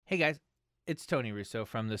Hey guys, it's Tony Russo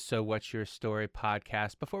from the So What's Your Story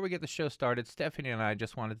podcast. Before we get the show started, Stephanie and I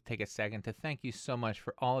just wanted to take a second to thank you so much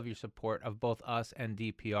for all of your support of both us and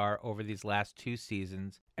DPR over these last 2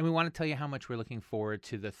 seasons. And we want to tell you how much we're looking forward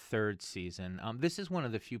to the 3rd season. This is one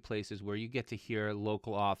of the few places where you get to hear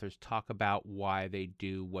local authors talk about why they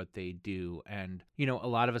do what they do. And, you know, a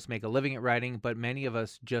lot of us make a living at writing, but many of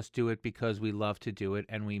us just do it because we love to do it,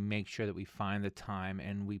 and we make sure that we find the time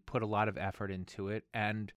and we put a lot of effort into it.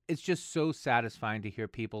 And it's just so satisfying to hear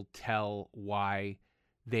people tell why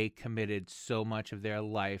they committed so much of their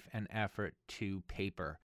life and effort to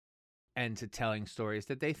paper and to telling stories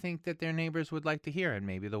that they think that their neighbors would like to hear and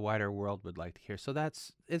maybe the wider world would like to hear. So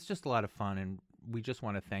it's just a lot of fun, and we just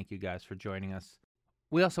want to thank you guys for joining us.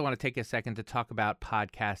 We also want to take a second to talk about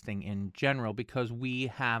podcasting in general, because we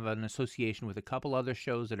have an association with a couple other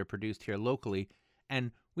shows that are produced here locally,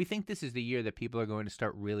 and we think this is the year that people are going to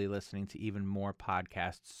start really listening to even more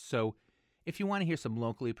podcasts. So if you want to hear some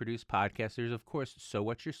locally produced podcasts, there's, of course, So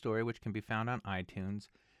What's Your Story, which can be found on iTunes.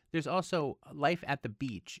 There's also Life at the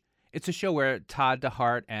Beach. It's a show where Todd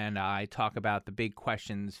DeHart and I talk about the big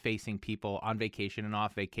questions facing people on vacation and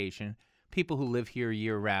off vacation, people who live here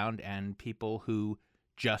year-round and people who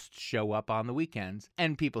just show up on the weekends,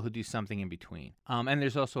 and people who do something in between. And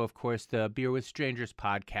there's also, of course, the Beer with Strangers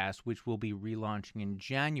podcast, which will be relaunching in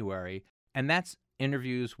January, and that's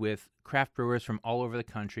interviews with craft brewers from all over the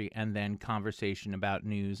country, and then conversation about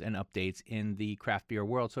news and updates in the craft beer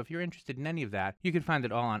world. So if you're interested in any of that, you can find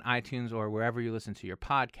it all on iTunes or wherever you listen to your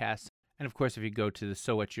podcasts. And of course, if you go to the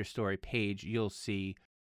So What's Your Story page, you'll see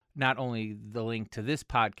not only the link to this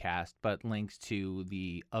podcast, but links to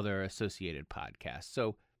the other associated podcasts.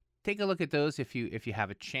 So take a look at those if you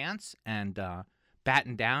have a chance, and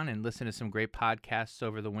batten down and listen to some great podcasts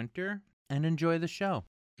over the winter, and enjoy the show.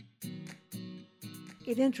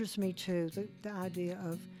 It interests me, too, the idea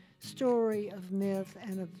of story, of myth,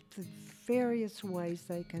 and of the various ways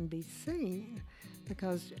they can be seen,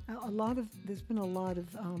 because there's been a lot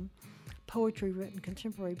of poetry written,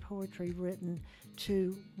 contemporary poetry written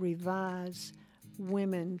to revise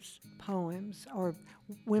women's poems or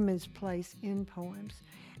women's place in poems.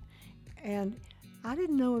 And I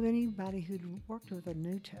didn't know of anybody who'd worked with the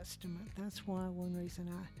New Testament. That's why one reason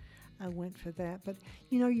I went for that. But,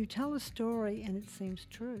 you know, you tell a story and it seems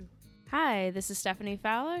true. Hi, this is Stephanie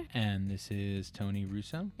Fowler. And this is Tony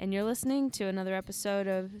Russo. And you're listening to another episode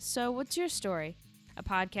of So What's Your Story? A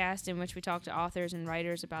podcast in which we talk to authors and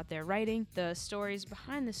writers about their writing, the stories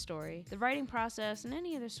behind the story, the writing process, and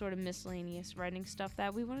any other sort of miscellaneous writing stuff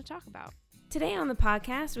that we want to talk about. Today on the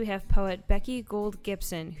podcast, we have poet Becky Gould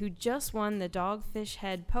Gibson, who just won the Dogfish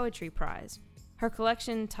Head Poetry Prize. Her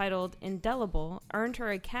collection, titled Indelible, earned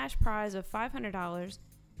her a cash prize of $500,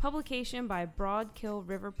 publication by Broadkill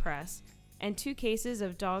River Press, and 2 cases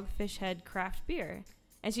of Dogfish Head craft beer.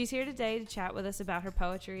 And she's here today to chat with us about her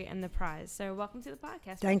poetry and the prize. So welcome to the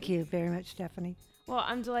podcast. Thank you very much, Stephanie. Well,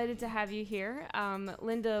 I'm delighted to have you here.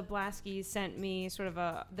 Linda Blasky sent me sort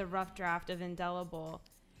of the rough draft of Indelible,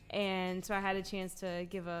 and so I had a chance to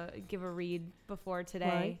give a read before today.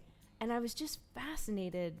 Right. And I was just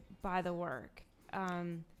fascinated by the work.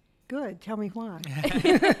 Good. Tell me why.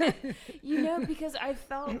 Because I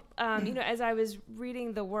felt, as I was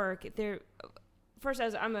reading the work,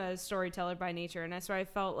 I'm a storyteller by nature, and so I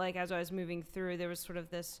felt like as I was moving through, there was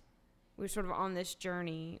we were sort of on this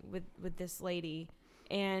journey with this lady,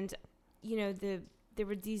 and, there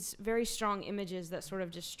were these very strong images that sort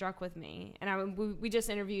of just struck with me. And we just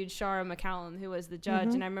interviewed Shara McCallum, who was the judge,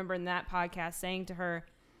 Mm-hmm. and I remember in that podcast saying to her,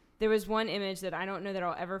 there was one image that I don't know that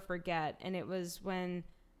I'll ever forget, and it was when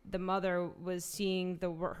the mother was seeing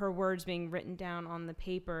her words being written down on the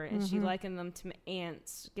paper, and she likened them to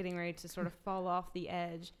ants getting ready to sort of fall off the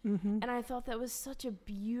edge. Mm-hmm. And I thought that was such a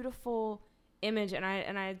beautiful image, and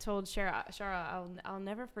I told Shara, I'll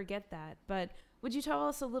never forget that. But would you tell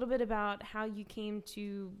us a little bit about how you came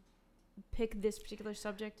to pick this particular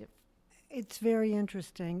subject? It's very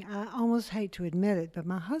interesting. I almost hate to admit it, but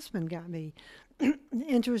my husband got me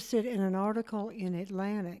interested in an article in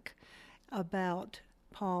Atlantic about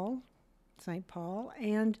St. Paul,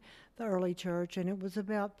 and the early church, and it was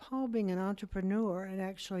about Paul being an entrepreneur and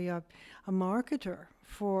actually a marketer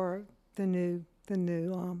for the new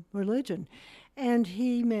religion. And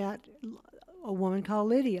he met a woman called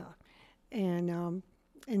Lydia in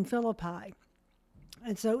Philippi.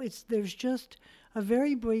 And so there's just a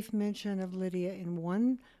very brief mention of Lydia in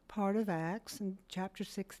one part of Acts in chapter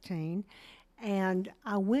 16. And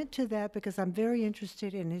I went to that because I'm very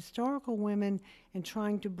interested in historical women and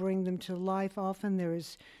trying to bring them to life. Often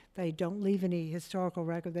they don't leave any historical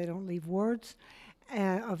record. They don't leave words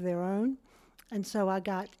of their own. And so I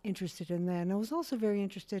got interested in that. And I was also very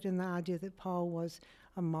interested in the idea that Paul was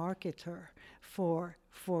a marketer for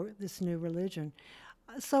this new religion.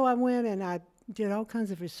 So I went and I did all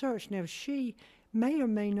kinds of research. Now, she may or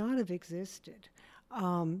may not have existed.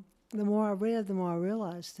 The more I read, the more I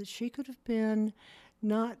realized that she could have been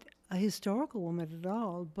not a historical woman at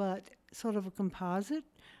all, but sort of a composite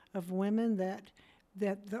of women that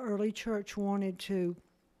the early church wanted to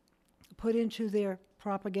put into their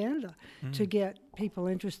propaganda to get people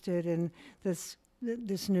interested in this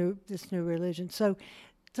new religion. So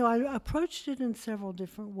I approached it in several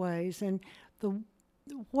different ways, and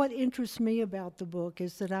what interests me about the book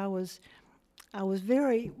is that I was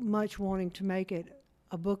very much wanting to make it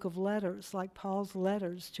a book of letters, like Paul's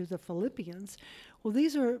letters to the Philippians. Well,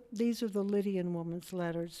 these are the Lydian woman's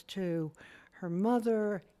letters to her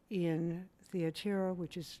mother in Thyatira,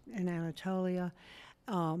 which is in Anatolia,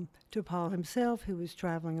 to Paul himself, who was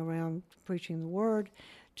traveling around preaching the word,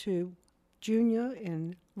 to Junia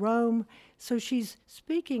in Rome. So she's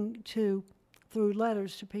speaking through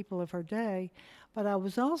letters to people of her day. But I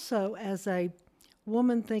was also, as a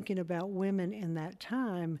woman thinking about women in that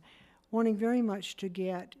time, wanting very much to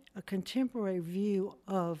get a contemporary view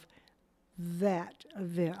of that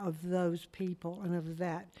event, of those people, and of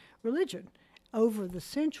that religion over the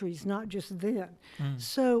centuries, not just then.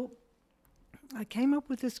 So I came up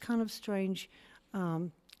with this kind of strange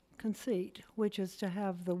conceit, which is to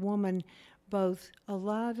have the woman both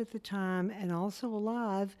alive at the time and also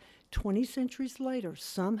alive 20 centuries later.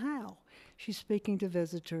 Somehow she's speaking to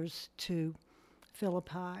visitors to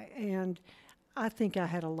Philippi, and I think I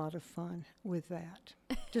had a lot of fun with that.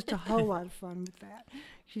 Just a whole lot of fun with that.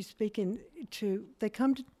 She's speaking to, they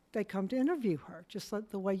come to interview her, just like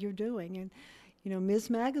the way you're doing. And, Ms.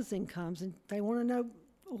 Magazine comes and they want to know,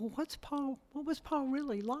 what was Paul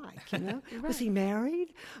really like, Right. Was he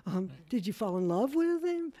married? Did you fall in love with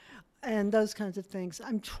him? And those kinds of things.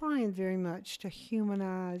 I'm trying very much to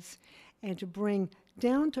humanize and to bring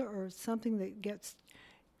down to earth something that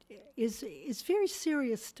is very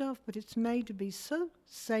serious stuff, but it's made to be so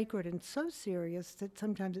sacred and so serious that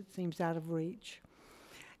sometimes it seems out of reach.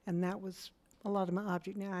 And that was a lot of my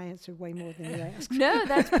object. Now I answered way more than you asked. No,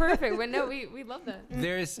 that's perfect. Well, no, we love that.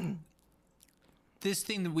 There's this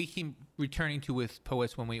thing that we keep returning to with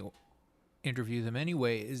poets when we interview them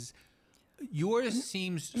anyway, is yours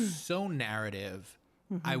seems so narrative.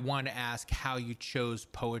 I want to ask how you chose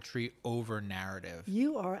poetry over narrative.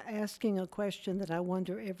 You are asking a question that I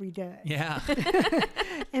wonder every day. Yeah.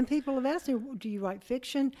 And people have asked me, do you write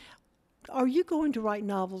fiction? Are you going to write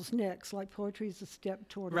novels next? Like poetry is a step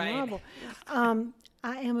toward a novel.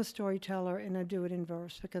 I am a storyteller, and I do it in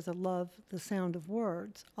verse because I love the sound of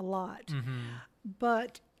words a lot.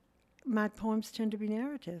 But my poems tend to be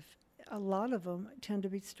narrative. A lot of them tend to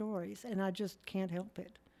be stories, and I just can't help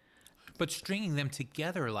it. But stringing them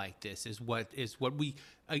together like this is what we,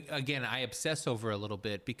 again, I obsess over a little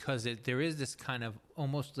bit, because there is this kind of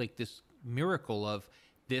almost like this miracle of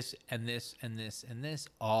this and this and this and this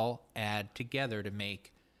all add together to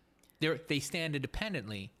make, they stand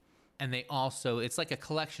independently, and they also, it's like a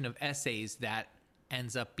collection of essays that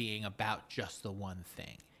ends up being about just the one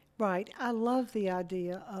thing. Right. I love the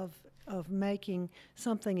idea of making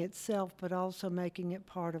something itself, but also making it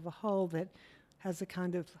part of a whole that has a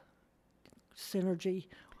kind of synergy,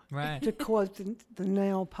 right, to quote the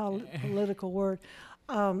now political word,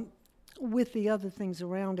 with the other things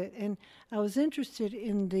around it. And I was interested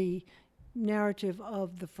in the narrative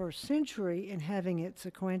of the first century and having it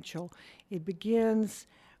sequential. It begins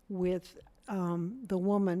with the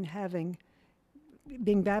woman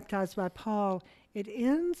being baptized by Paul. It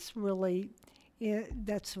ends really,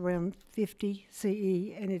 that's around 50 CE,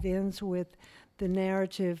 and it ends with the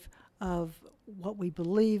narrative of what we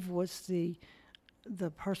believe was the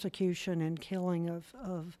persecution and killing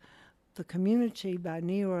of the community by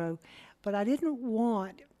Nero. But I didn't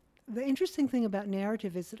want, the interesting thing about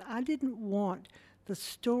narrative is that I didn't want the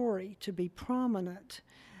story to be prominent,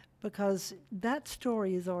 because that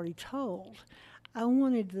story is already told. I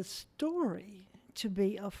wanted the story to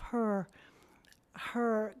be of her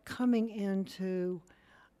coming into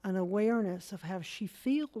an awareness of how she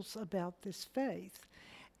feels about this faith.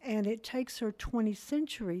 And it takes her 20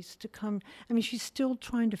 centuries to come. I mean, she's still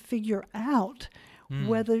trying to figure out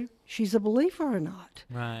whether she's a believer or not.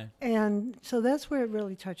 Right. And so that's where it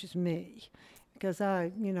really touches me, because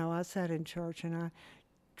I sat in church and I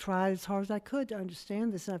tried as hard as I could to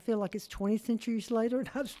understand this. And I feel like it's 20 centuries later, and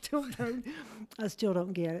I still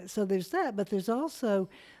don't get it. So there's that, but there's also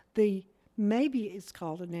maybe it's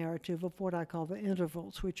called a narrative of what I call the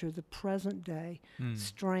intervals, which are the present day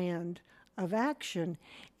strand of action,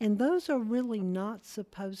 and those are really not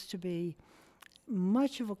supposed to be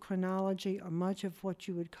much of a chronology or much of what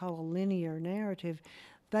you would call a linear narrative.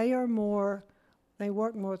 They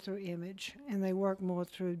work more through image, and they work more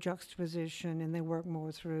through juxtaposition, and they work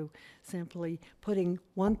more through simply putting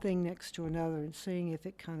one thing next to another and seeing if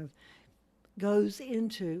it kind of goes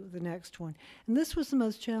into the next one. And this was the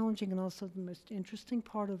most challenging and also the most interesting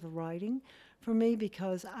part of the writing for me,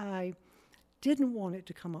 because I didn't want it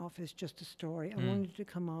to come off as just a story. I wanted it to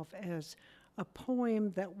come off as a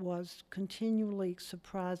poem that was continually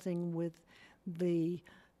surprising with the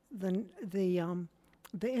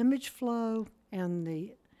image flow and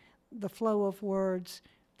the flow of words.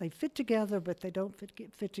 They fit together, but they don't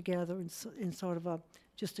fit together in sort of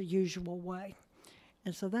just a usual way.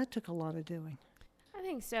 And so that took a lot of doing. I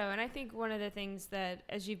think so. And I think one of the things that,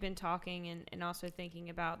 as you've been talking and also thinking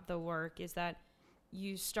about the work, is that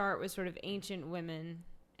you start with sort of ancient women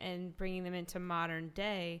and bringing them into modern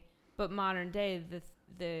day. But modern day,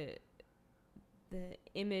 the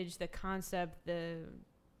image, the concept, the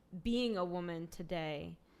being a woman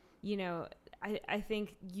today, you know, I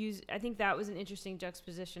think that was an interesting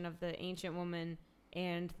juxtaposition of the ancient woman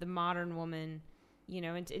and the modern woman. You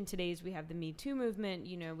know, in today's, we have the Me Too movement.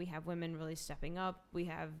 You know, we have women really stepping up. We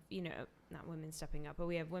have, you know, not women stepping up, but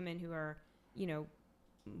we have women who are, you know,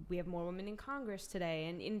 we have more women in Congress today.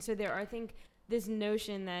 And so there are, I think, this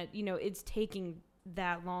notion that, you know, it's taking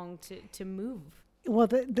that long to move. Well,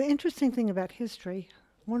 the interesting thing about history,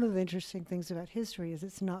 one of the interesting things about history is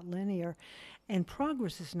it's not linear, and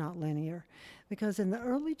progress is not linear, because in the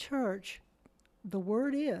early church, the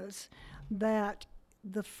word is that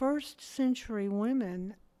the first century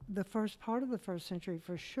women, the first part of the first century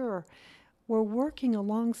for sure, were working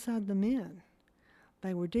alongside the men.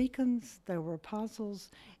 They were deacons, they were apostles,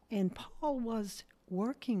 and Paul was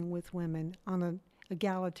working with women on an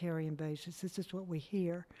egalitarian basis. This is what we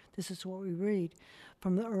hear. This is what we read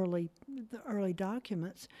from the early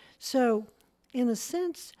documents. So, in a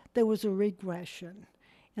sense, there was a regression.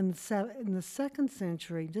 In the second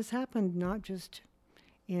century, this happened not just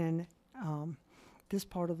in this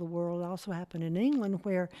part of the world, it also happened in England,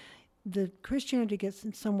 where the Christianity gets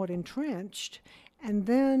somewhat entrenched, and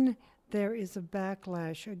then there is a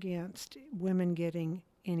backlash against women getting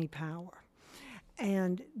any power.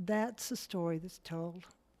 And that's a story that's told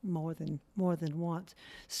more than once.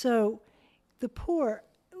 So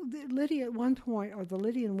Lydia at one point, or the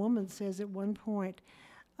Lydian woman says at one point,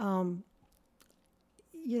 you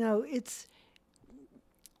know,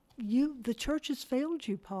 the church has failed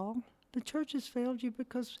you, Paul. The church has failed you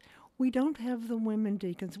because we don't have the women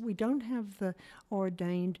deacons. We don't have the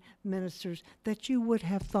ordained ministers that you would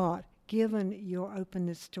have thought, given your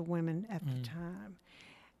openness to women at the time.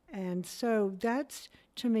 And so that's,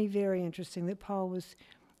 to me, very interesting, that Paul was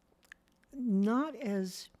not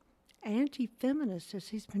as anti-feminist as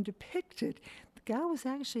he's been depicted. The guy was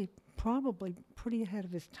actually probably pretty ahead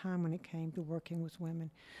of his time when it came to working with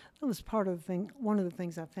women. That was one of the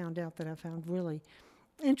things I found out that I found really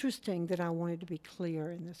interesting, that I wanted to be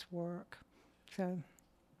clear in this work. So,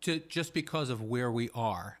 just because of where we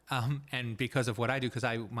are, and because of what I do, because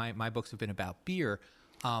my books have been about beer.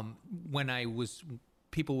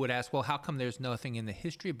 People would ask, well, how come there's nothing in the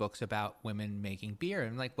history books about women making beer?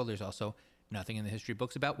 And I'm like, well, there's also nothing in the history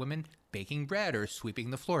books about women baking bread or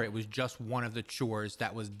sweeping the floor. It was just one of the chores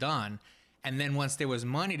that was done. And then once there was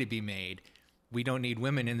money to be made, we don't need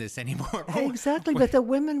women in this anymore. Exactly, but the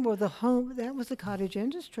women were the home. That was the cottage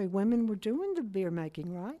industry. Women were doing the beer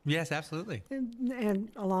making, right? Yes, absolutely.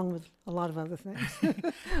 And along with a lot of other things.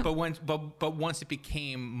 But once it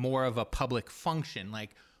became more of a public function, like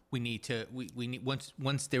we need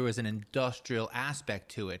once there was an industrial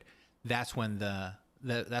aspect to it, that's when the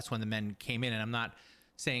men came in. And I'm not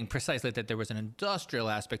saying precisely that there was an industrial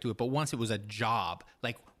aspect to it, but once it was a job,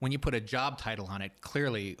 like when you put a job title on it,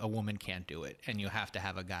 clearly a woman can't do it, and you have to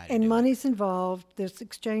have a guy. And money's involved. There's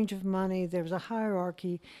exchange of money. There's a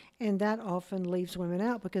hierarchy, and that often leaves women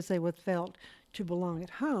out because they were felt to belong at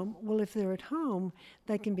home. Well, if they're at home,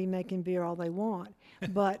 they can be making beer all they want,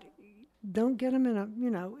 but don't get them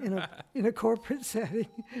in a corporate setting.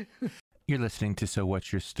 You're listening to So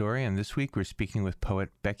What's Your Story? And this week we're speaking with poet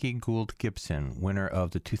Becky Gould Gibson, winner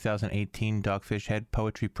of the 2018 Dogfish Head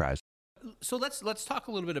Poetry Prize. So let's talk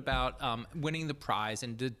a little bit about winning the prize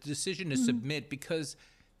and the decision to submit, because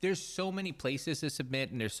there's so many places to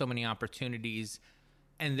submit and there's so many opportunities,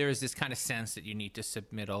 and there's this kind of sense that you need to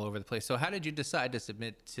submit all over the place. So how did you decide to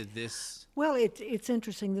submit to this? Well, it's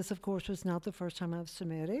interesting. This, of course, was not the first time I've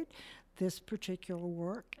submitted this particular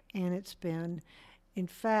work, and it's been, in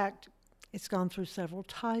fact, It's gone through several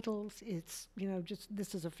titles. It's, just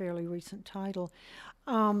this is a fairly recent title.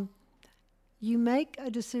 You make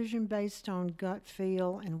a decision based on gut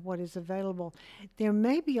feel and what is available. There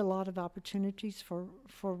may be a lot of opportunities for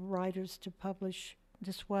writers to publish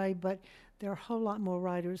this way, but there are a whole lot more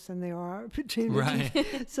writers than there are opportunities.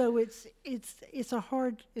 Right. So it's a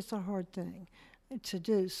hard thing to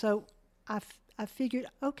do. So I figured,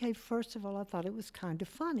 okay, first of all, I thought it was kind of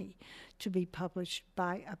funny to be published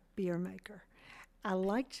by a beer maker. I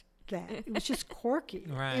liked that. It was just quirky.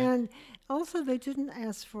 Right. And also they didn't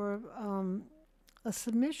ask for a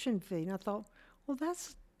submission fee. And I thought, well,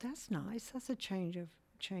 that's nice. That's a change of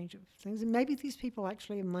things. And maybe these people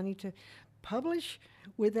actually have money to publish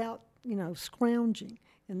without, scrounging.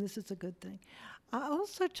 And this is a good thing. I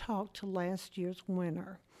also talked to last year's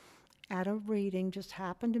winner at a reading, just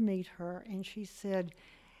happened to meet her, and she said,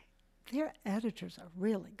 their editors are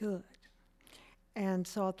really good. And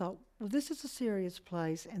so I thought, well, this is a serious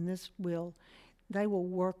place, and they will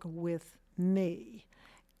work with me.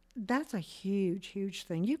 That's a huge, huge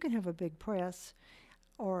thing. You can have a big press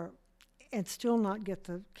and still not get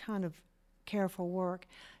the kind of careful work.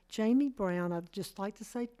 Jamie Brown, I'd just like to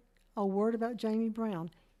say a word about Jamie Brown.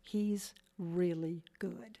 He's really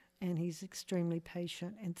good, and he's extremely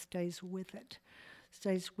patient and stays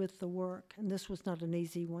with the work. And this was not an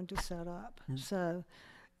easy one to set up. So,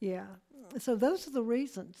 yeah. So those are the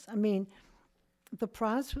reasons. I mean, the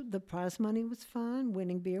prize money was fun.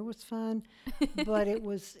 Winning beer was fun, but it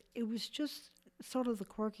was just sort of the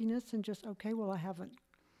quirkiness and just, okay, well, I haven't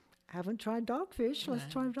tried Dogfish. Let's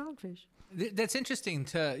try Dogfish. That's interesting.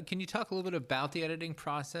 Can you talk a little bit about the editing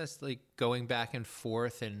process, like going back and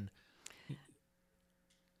forth and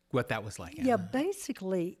what that was like? Yeah,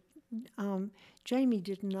 basically, Jamie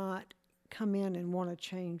did not come in and want to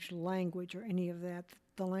change language or any of that.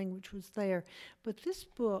 The language was there. But this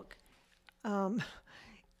book, I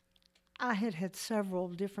had several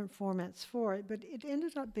different formats for it, but it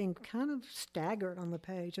ended up being kind of staggered on the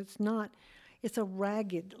page. It's a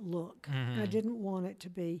ragged look. I didn't want it to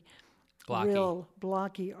be blocky. Real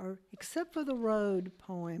blocky, except for the road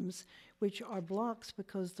poems, which are blocks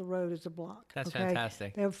because the road is a block. That's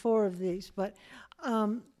fantastic. There are 4 of these, but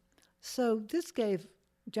so this gave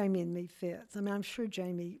Jamie and me fits. I mean, I'm sure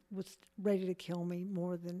Jamie was ready to kill me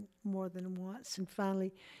more than once, and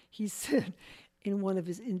finally, he said, in one of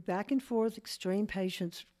his back and forth extreme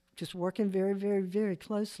patience, just working very, very, very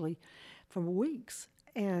closely for weeks,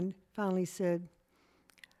 and finally said,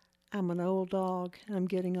 "I'm an old dog, and I'm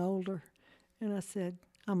getting older." And I said,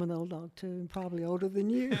 "I'm an old dog too, and probably older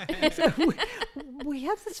than you." So we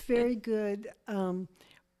have this very good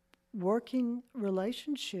working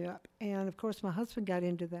relationship. And of course, my husband got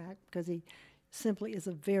into that because he simply is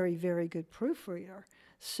a very, very good proofreader.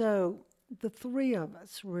 So the 3 of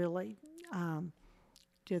us really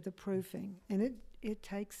did the proofing, and it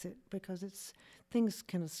takes it because things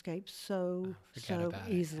can escape so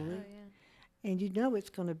easily. Oh, yeah. And it's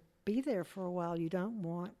going to be there for a while. You don't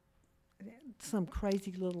want some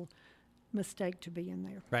crazy little mistake to be in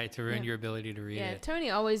there. Right, to ruin your ability to read it.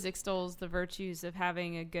 Tony always extols the virtues of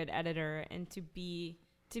having a good editor, and to be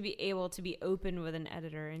able to be open with an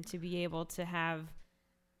editor, and to be able to have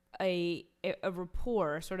a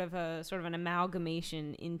rapport, sort of an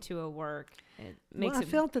amalgamation into a work. It makes I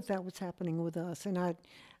felt that was happening with us, and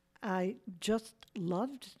I just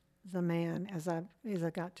loved the man as I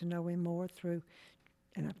got to know him more through.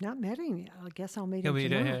 And I've not met him yet. I guess I'll meet him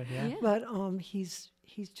tomorrow. Yeah. But he's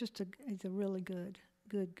just he's a really good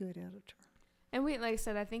editor. And like I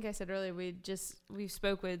said, I think I said earlier, we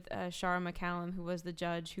spoke with Shara McCallum, who was the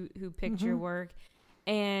judge who picked your work,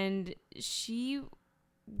 and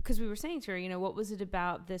because we were saying to her, what was it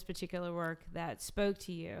about this particular work that spoke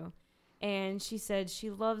to you? And she said she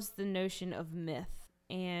loves the notion of myth.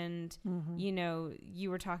 And, you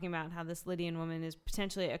were talking about how this Lydian woman is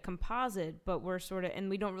potentially a composite, but and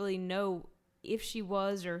we don't really know if she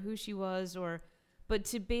was or who she was, but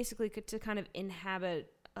to basically to kind of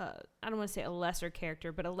inhabit, I don't want to say a lesser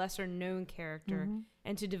character, but a lesser known character,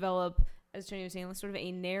 and to develop, as Tony was saying, sort of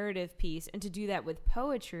a narrative piece, and to do that with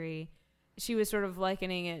poetry. She was sort of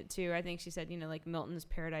likening it to, I think she said, like Milton's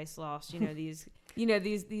Paradise Lost, these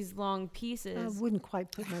long pieces. I wouldn't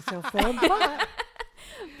quite put myself there, but...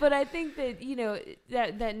 But I think that,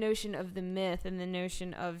 that notion of the myth and the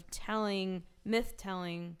notion of myth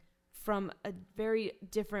telling from a very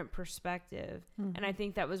different perspective. And I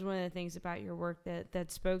think that was one of the things about your work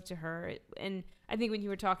that spoke to her. And I think when you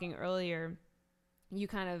were talking earlier, you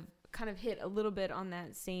kind of hit a little bit on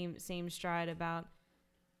that same stride about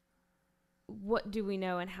what do we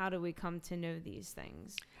know and how do we come to know these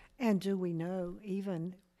things? And do we know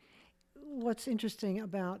even what's interesting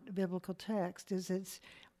about biblical text is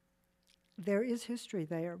there is history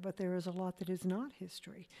there, but there is a lot that is not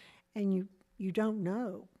history. And you don't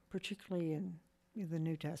know, particularly in the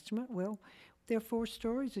New Testament. Well, there are 4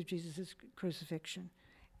 stories of Jesus' crucifixion.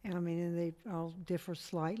 And they all differ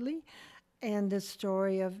slightly. And the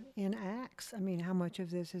story in Acts, how much of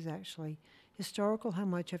this is actually historical? How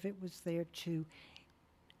much of it was there to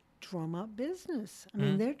drum up business?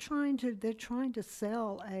 They're trying to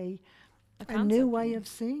sell a new way of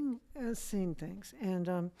seeing things.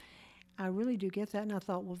 And I really do get that. And I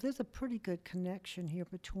thought, well, there's a pretty good connection here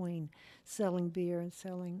between selling beer and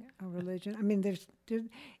selling a religion.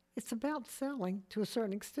 It's about selling to a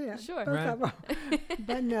certain extent. Sure. Right.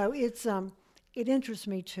 But no, it interests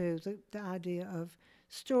me too, the idea of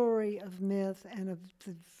story, of myth, and of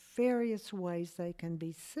the various ways they can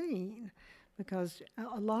be seen, because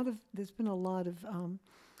there's been a lot of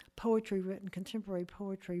poetry written, contemporary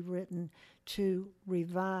poetry written to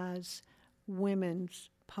revise women's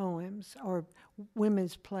poems or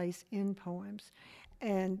women's place in poems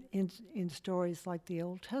and in stories like the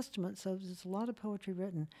Old Testament. So there's a lot of poetry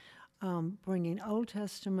written bringing Old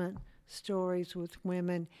Testament stories with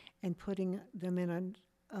women and putting them in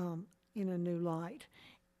a new light.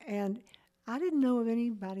 And I didn't know of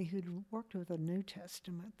anybody who'd worked with a New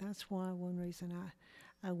Testament. That's why one reason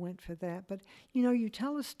I went for that. But you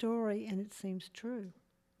tell a story and it seems true.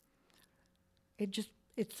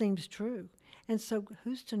 It seems true. And so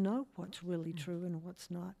who's to know what's really true and what's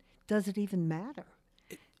not? Does it even matter?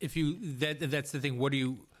 That's the thing.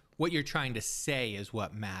 What you're trying to say is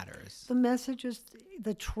what matters. The message is,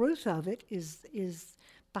 the truth of it is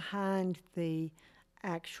behind the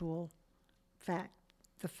actual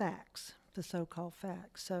the facts, the so-called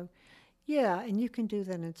facts. So, yeah, and you can do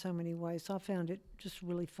that in so many ways. So I found it just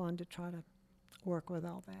really fun to try to work with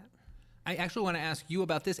all that. I actually want to ask you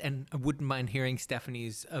about this, and I wouldn't mind hearing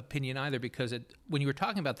Stephanie's opinion either, because when you were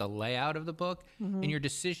talking about the layout of the book and your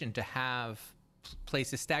decision to have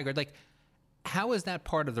places staggered, like, how is that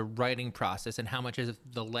part of the writing process, and how much of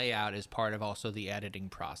the layout is part of also the editing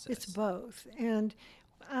process? It's both. And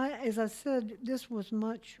as I said, this was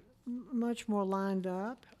much more lined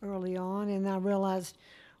up early on, and I realized,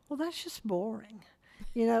 well, that's just boring.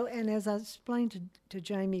 And as I explained to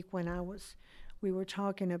Jamie when we were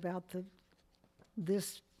talking about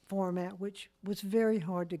this format, which was very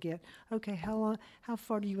hard to get. Okay, how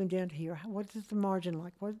far do you indent here? What is the margin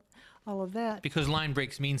like? What, all of that. Because line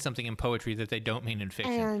breaks mean something in poetry that they don't mean in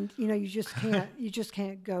fiction. And you just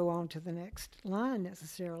can't go on to the next line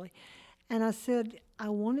necessarily. And I said I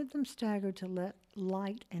wanted them staggered to let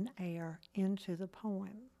light and air into the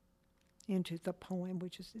poem,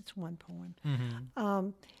 which is it's one poem,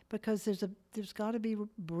 because there's got to be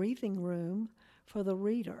breathing room for the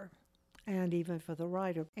reader and even for the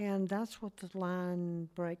writer. And that's what the line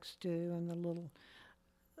breaks do, and the little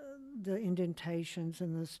the indentations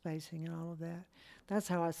and the spacing and all of that. That's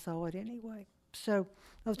how I saw it anyway. So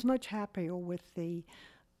I was much happier with the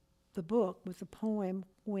book, with the poem,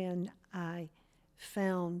 when I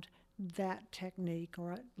found that technique,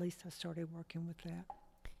 or at least I started working with that.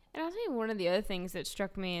 And I'll tell you one of the other things that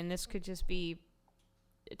struck me, and this could just be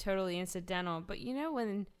totally incidental, but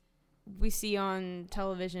when we see on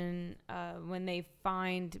television when they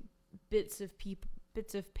find bits of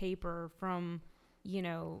paper from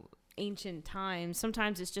ancient times,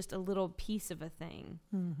 sometimes it's just a little piece of a thing,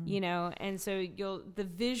 and so the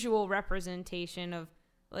visual representation of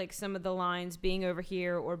like some of the lines being over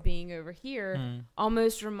here or being over here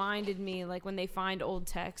almost reminded me like when they find old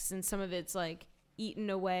texts and some of it's like eaten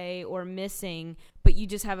away or missing, but you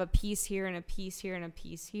just have a piece here and a piece here and a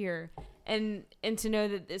piece here. And to know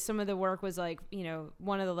that some of the work was like,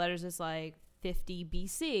 one of the letters is like 50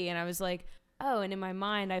 BC. And I was like, oh, and in my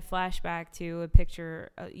mind, I flash back to a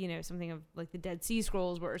picture, something of like the Dead Sea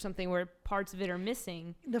Scrolls or something where parts of it are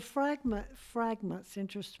missing. The fragments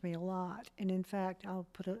interest me a lot. And in fact, I'll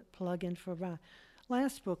put a plug in for my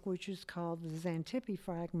last book, which is called the Xantippe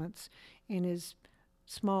Fragments, and is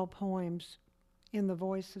small poems in the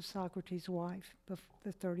voice of Socrates' wife,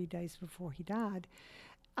 the 30 days before he died.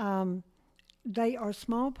 They are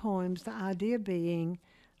small poems, the idea being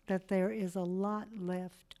that there is a lot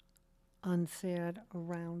left unsaid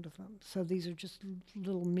around them. So these are just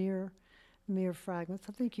little mere fragments.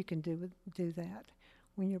 I think you can do that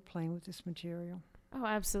when you're playing with this material. Oh,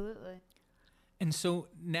 absolutely. And so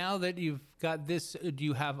now that you've got this, do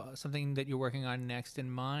you have something that you're working on next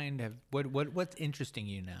in mind? What's interesting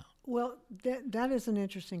you now? Well, that is an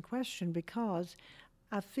interesting question, because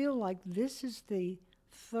I feel like this is the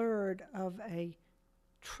third of a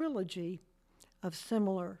trilogy of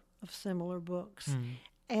similar books.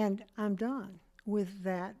 And I'm done with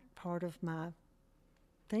that part of my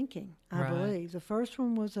thinking, I Right. believe. The first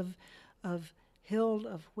one was of Hild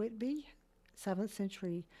of Whitby, 7th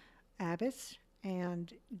century abbess,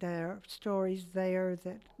 and there are stories there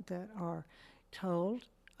that are told.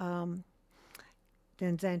 Then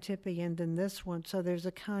Xanthippe, and then this one. So there's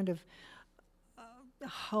a kind of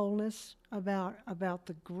wholeness about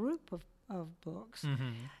the group of books.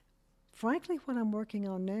 Mm-hmm. Frankly, what I'm working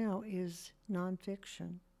on now is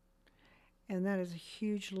nonfiction. And that is a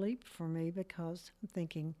huge leap for me because I'm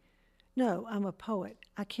thinking, no, I'm a poet.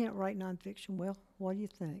 I can't write nonfiction. Well, what do you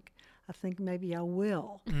think? I think maybe I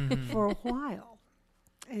will for a while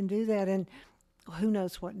and do that. And who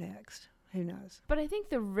knows what next? Who knows? But I think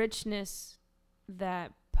the richness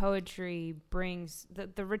that poetry brings,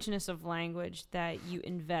 the richness of language that you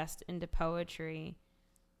invest into poetry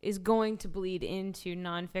is going to bleed into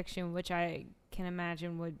nonfiction, which I can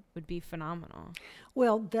imagine would be phenomenal.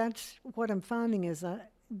 Well, that's what I'm finding is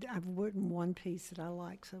I've written one piece that I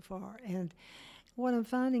like so far. And what I'm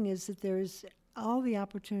finding is that there's all the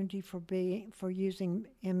opportunity for using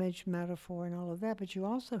image, metaphor, and all of that, but you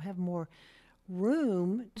also have more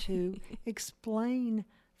room to explain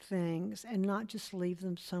things and not just leave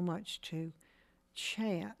them so much to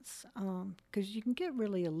chance, because you can get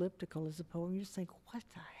really elliptical as a poet. You just think, what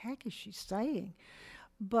the heck is she saying?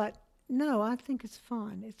 But no, I think it's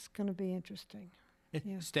fun. It's going to be interesting.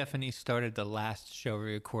 Yeah. Stephanie started the last show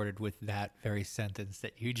we recorded with that very sentence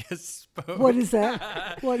that you just spoke. What is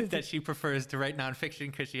that? What is that it? she prefers to write nonfiction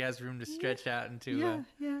because she has room to stretch out into.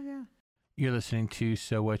 Yeah. You're listening to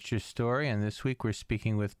So What's Your Story? And this week we're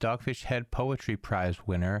speaking with Dogfish Head Poetry Prize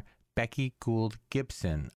winner Becky Gould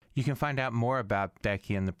Gibson. You can find out more about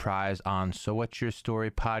Becky and the prize on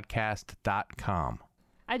sowhatsyourstorypodcast.com.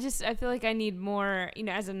 I feel like I need more,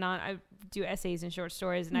 I do essays and short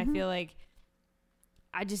stories, and I feel like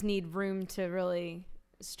I just need room to really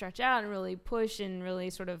stretch out and really push and really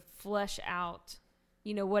sort of flesh out,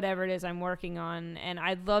 whatever it is I'm working on. And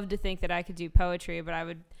I'd love to think that I could do poetry, but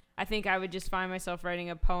I think I would just find myself writing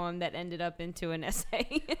a poem that ended up into an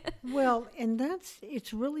essay. Well, and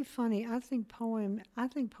it's really funny. I think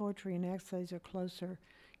poetry and essays are closer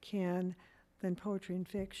kin than poetry and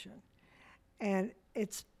fiction. And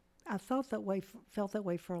I felt that way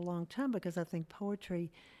for a long time because I think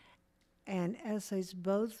poetry and essays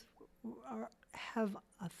both have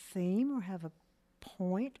a theme or have a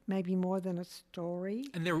point, maybe more than a story.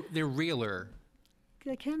 And they're realer.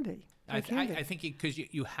 They can be. I think because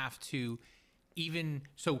you have to, even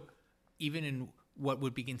in what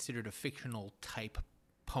would be considered a fictional type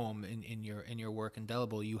poem in your work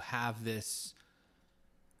Indelible, you have this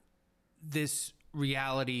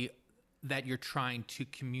reality that you're trying to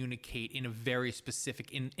communicate in a very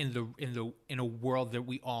specific in a world that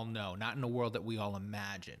we all know, not in a world that we all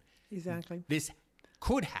imagine. Exactly. This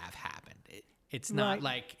could have happened. It's not Right.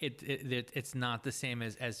 like it's not the same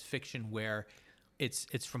as fiction where it's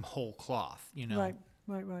from whole cloth, Right.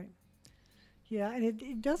 Yeah, and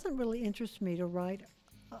it doesn't really interest me to write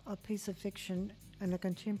a piece of fiction in a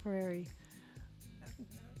contemporary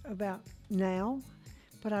about now,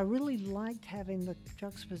 but I really liked having the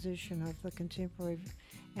juxtaposition of the contemporary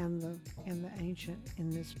and the ancient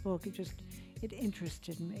in this book. It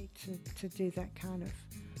interested me to do that kind of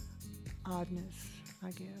oddness,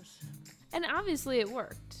 I guess. And obviously it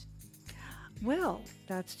worked. Well,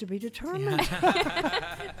 that's to be determined.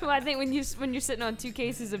 Well, I think when you're sitting on 2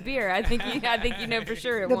 cases of beer, I think you know for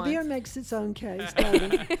sure it The won. beer makes its own case,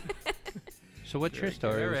 doesn't it? So What's Your Very good.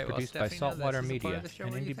 Story All was right, well, produced by Stephanie, now Saltwater this is the part Media, of the show an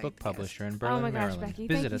where you indie thank book the guest. publisher in Oh Berlin, my gosh, Maryland. Becky,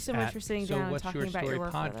 Visit thank you us so much at for sitting down and talking about your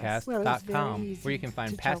work with us. Well, it's very sowwhat'syourstorypodcast.com, easy where you can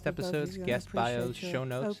find to past talk with both of episodes, you. I guest bios, appreciate your show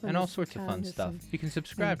notes, and openness all and sorts of fun kindness stuff. and- You can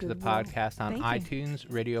subscribe to the goodwill. podcast on Thank you. iTunes,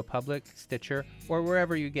 Radio Public, Stitcher, or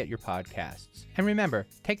wherever you get your podcasts. And remember,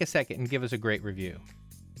 take a second and give us a great review.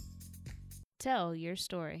 Tell your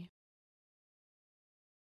story.